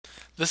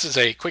This is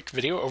a quick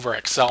video over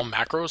Excel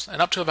macros,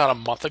 and up to about a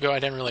month ago I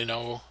didn't really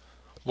know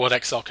what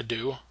Excel could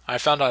do. I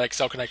found out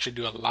Excel can actually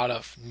do a lot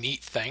of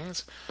neat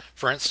things.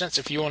 For instance,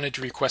 if you wanted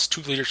to request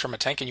 2 liters from a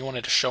tank and you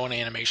wanted to show an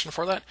animation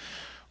for that,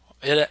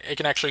 it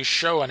can actually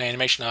show an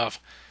animation of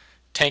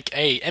tank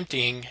A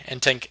emptying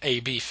and tank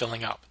AB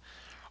filling up.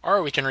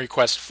 Or we can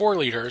request 4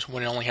 liters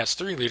when it only has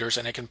 3 liters,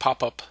 and it can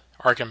pop up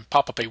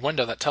a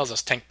window that tells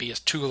us tank B is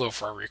too low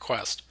for our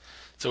request.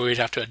 So we'd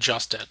have to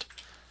adjust it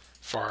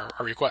for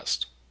our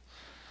request.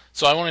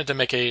 So I wanted to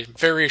make a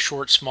very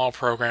short, small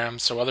program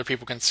so other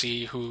people can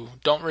see who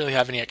don't really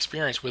have any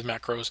experience with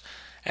macros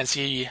and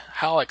see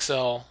how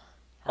Excel,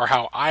 or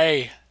how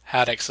I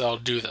had Excel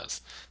do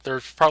this.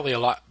 There's probably a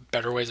lot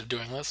better ways of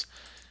doing this,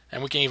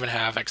 and we can even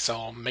have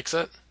Excel mix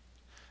it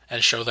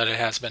and show that it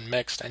has been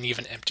mixed and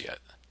even empty it.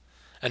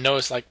 And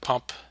notice like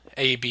pump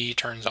AB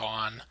turns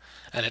on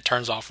and it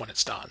turns off when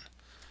it's done.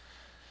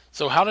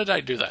 So how did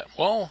I do that?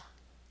 Well,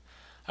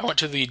 I went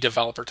to the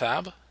Developer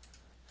tab,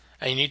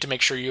 and you need to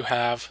make sure you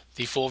have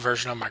the full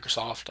version of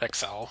Microsoft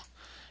Excel.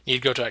 You need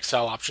to go to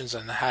Excel options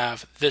and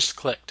have this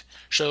clicked,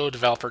 Show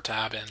Developer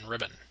tab in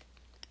Ribbon.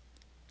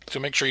 So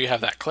make sure you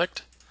have that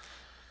clicked,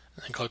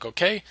 and then click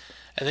OK,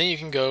 and then you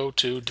can go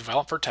to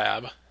Developer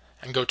tab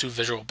and go to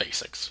Visual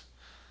Basics.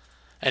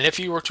 And if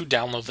you were to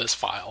download this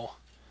file,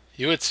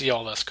 you would see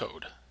all this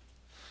code.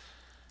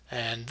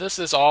 And this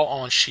is all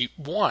on sheet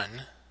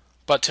 1,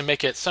 but to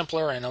make it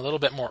simpler and a little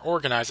bit more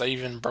organized, I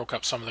even broke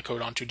up some of the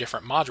code onto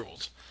different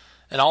modules.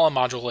 And all a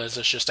module is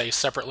just a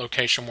separate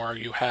location where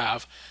you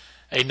have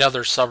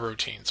another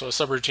subroutine. So a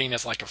subroutine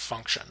is like a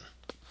function.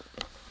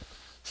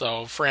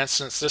 So for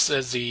instance, this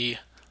is the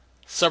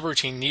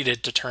subroutine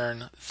needed to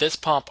turn this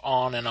pump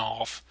on and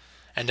off,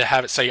 and to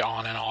have it say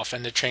on and off,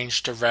 and to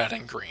change to red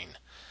and green.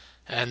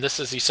 And this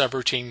is the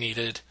subroutine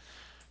needed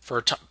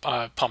for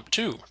pump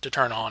 2 to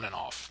turn on and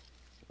off.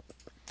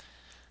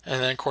 And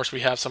then of course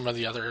we have some of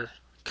the other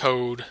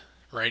code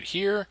right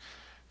here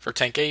for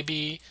tank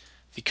AB.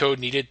 The code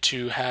needed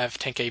to have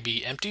tank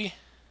AB empty.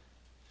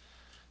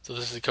 So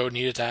this is the code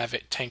needed to have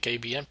tank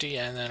AB empty,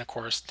 and then of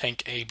course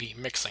tank AB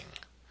mixing.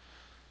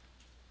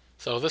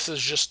 So this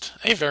is just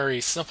a very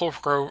simple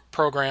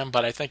program,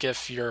 but I think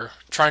if you're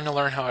trying to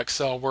learn how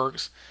Excel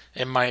works,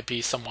 it might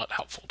be somewhat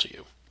helpful to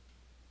you.